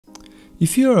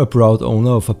If you are a proud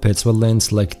owner of a Petzval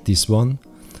lens like this one,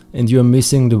 and you are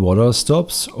missing the Waterhouse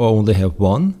stops or only have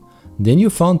one, then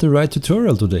you found the right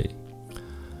tutorial today.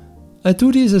 I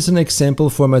do this as an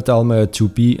example for my Ideamaker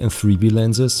 2B and 3B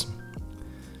lenses.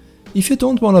 If you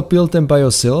don't want to build them by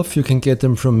yourself, you can get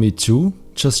them from me too.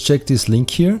 Just check this link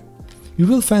here. You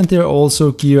will find there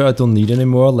also gear I don't need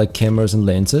anymore, like cameras and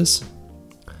lenses.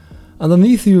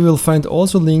 Underneath you will find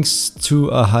also links to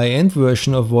a high-end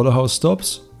version of Waterhouse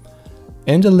stops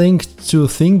and a link to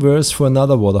Thingiverse for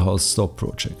another Waterhouse stop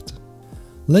project.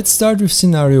 Let's start with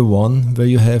scenario 1, where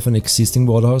you have an existing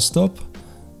Waterhouse stop.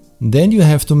 Then you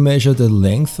have to measure the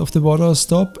length of the Waterhouse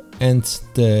stop and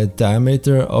the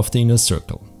diameter of the inner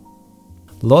circle.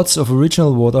 Lots of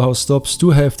original Waterhouse stops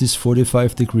do have this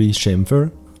 45-degree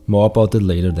chamfer, more about that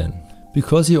later then.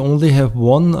 Because you only have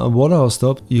one Waterhouse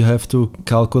stop, you have to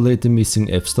calculate the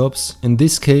missing f-stops. In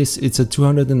this case it's a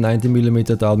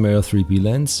 290mm Ideamaker 3B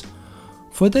lens.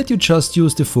 For that you just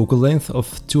use the focal length of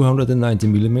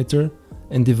 290mm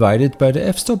and divide it by the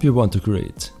f-stop you want to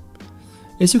create.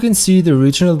 As you can see, the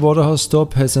original Waterhouse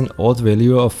stop has an odd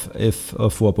value of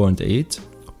f4.8,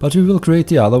 but we will create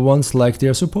the other ones like they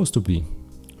are supposed to be.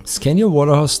 Scan your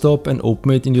Waterhouse stop and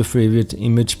open it in your favorite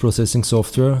image processing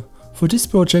software. For this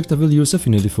project I will use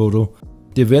Affinity Photo.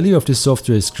 The value of this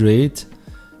software is great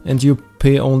and you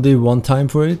pay only one time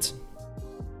for it.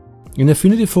 In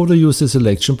Affinity Photo use the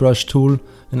selection brush tool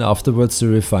and afterwards the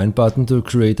refine button to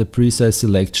create a precise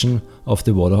selection of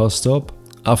the Waterhouse stop.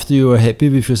 After you are happy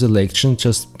with your selection,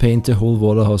 just paint the whole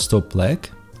Waterhouse stop black.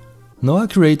 Now I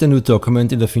create a new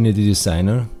document in Affinity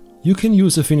Designer. You can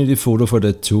use Affinity Photo for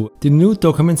that too. The new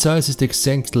document size is the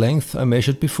exact length I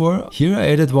measured before. Here I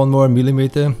added one more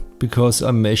millimeter because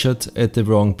I measured at the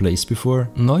wrong place before.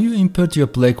 Now you input your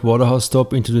black Waterhouse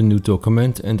stop into the new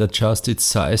document and adjust its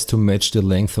size to match the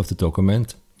length of the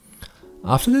document.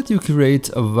 After that you create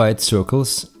a white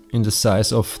circles in the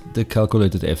size of the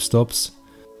calculated f-stops.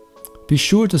 Be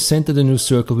sure to center the new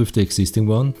circle with the existing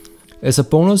one. As a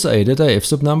bonus I added a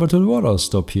f-stop number to the Waterhouse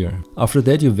stop here. After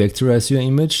that you vectorize your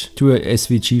image to a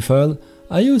SVG file.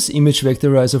 I use Image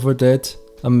Vectorizer for that,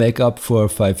 a markup for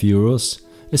 €5.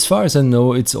 As far as I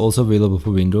know it's also available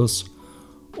for Windows.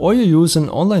 Or you use an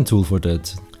online tool for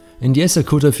that. And yes, I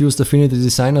could have used Affinity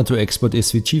Designer to export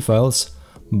SVG files,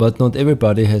 but not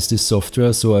everybody has this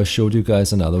software, so I showed you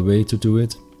guys another way to do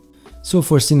it. So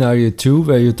for scenario 2,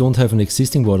 where you don't have an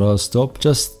existing Waterhouse stop,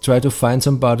 just try to find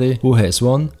somebody who has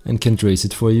one and can trace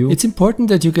it for you. It's important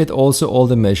that you get also all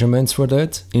the measurements for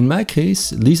that. In my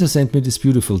case, Lisa sent me this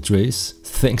beautiful trace.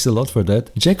 Thanks a lot for that.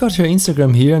 Check out her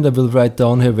Instagram here and I will write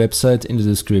down her website in the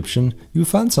description. You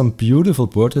found some beautiful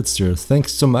portraits there.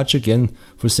 Thanks so much again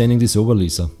for sending this over,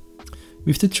 Lisa.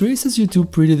 With the traces you do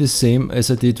pretty the same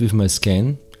as I did with my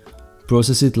scan.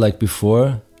 Process it like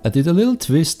before. I did a little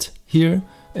twist here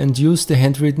and use the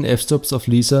handwritten f-stops of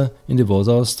Lisa in the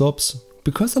Waterhouse stops,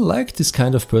 because I like this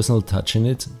kind of personal touch in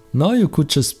it. Now you could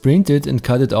just print it and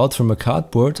cut it out from a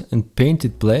cardboard and paint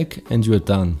it black and you are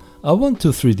done. I want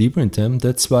to 3D print them,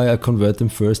 that's why I convert them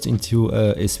first into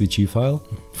a SVG file.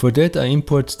 For that I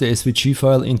import the SVG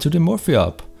file into the Morphi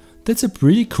app. That's a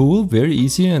pretty cool, very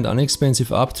easy and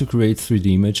inexpensive app to create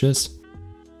 3D images.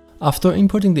 After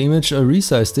importing the image I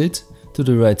resized it to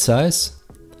the right size.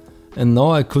 And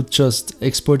now I could just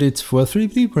export it for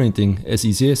 3D printing, as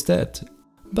easy as that.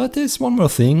 But there's one more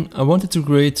thing, I wanted to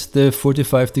create the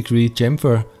 45-degree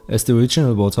chamfer as the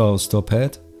original Waterhouse stop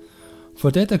had. For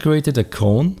that I created a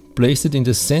cone, placed it in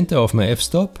the center of my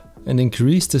f-stop and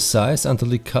increased the size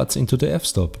until it cuts into the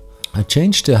f-stop. I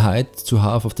changed the height to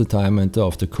half of the diameter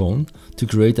of the cone to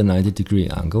create a 90-degree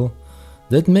angle.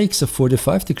 That makes a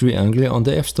 45-degree angle on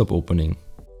the f-stop opening.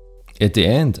 At the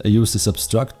end I used the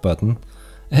subtract button.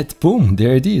 And boom,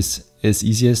 there it is, as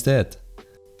easy as that.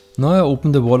 Now I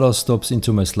open the Waterhouse stops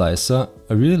into my slicer.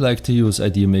 I really like to use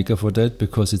Ideamaker for that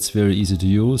because it's very easy to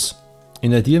use.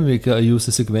 In Ideamaker I use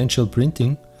the sequential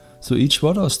printing, so each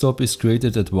Waterhouse stop is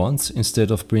created at once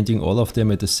instead of printing all of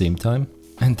them at the same time.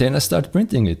 And then I start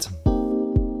printing it.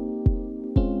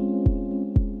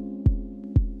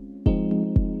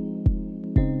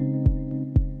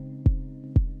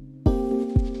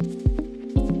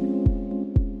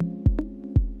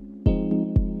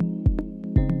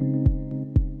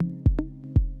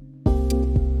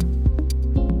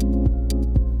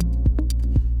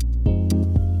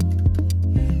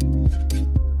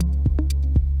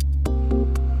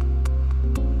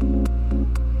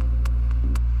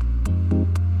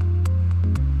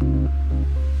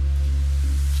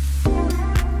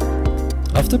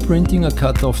 After printing, I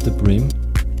cut off the brim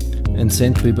and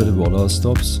sandpaper the Waterhouse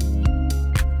stops.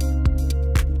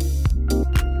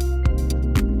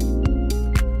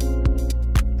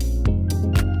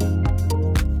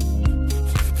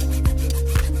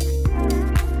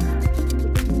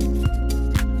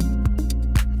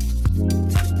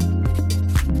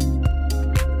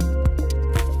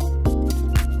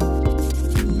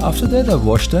 After that I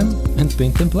wash them and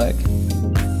paint them black.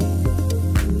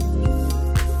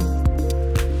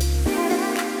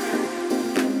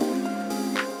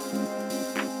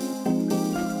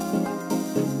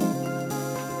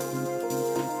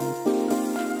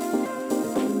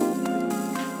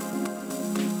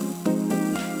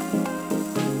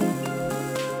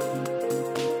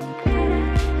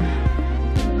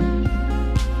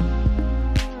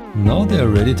 Now they are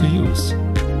ready to use.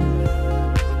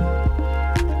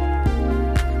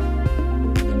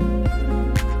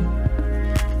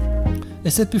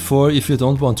 As said before, if you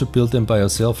don't want to build them by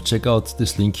yourself, check out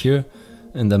this link here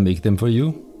and I make them for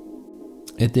you.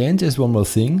 At the end there's one more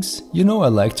thing. You know I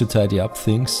like to tidy up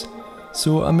things,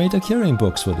 so I made a carrying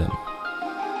box for them.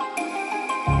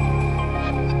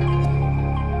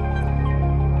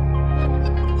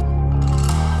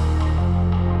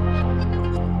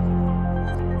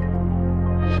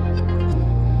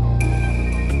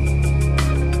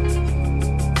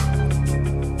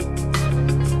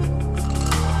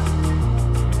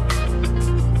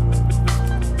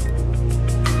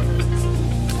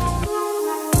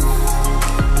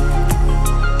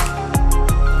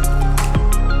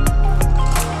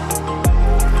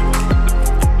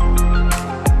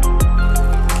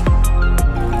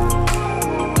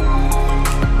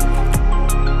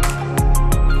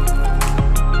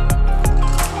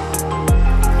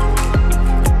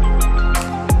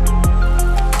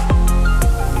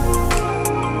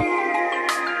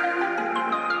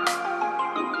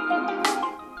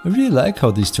 I really like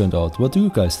how this turned out. What do you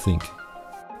guys think?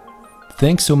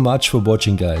 Thanks so much for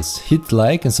watching, guys. Hit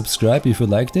like and subscribe if you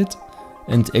liked it,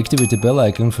 and activate the bell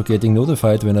icon for getting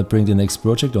notified when I bring the next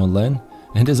project online.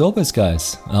 And as always,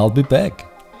 guys, I'll be back.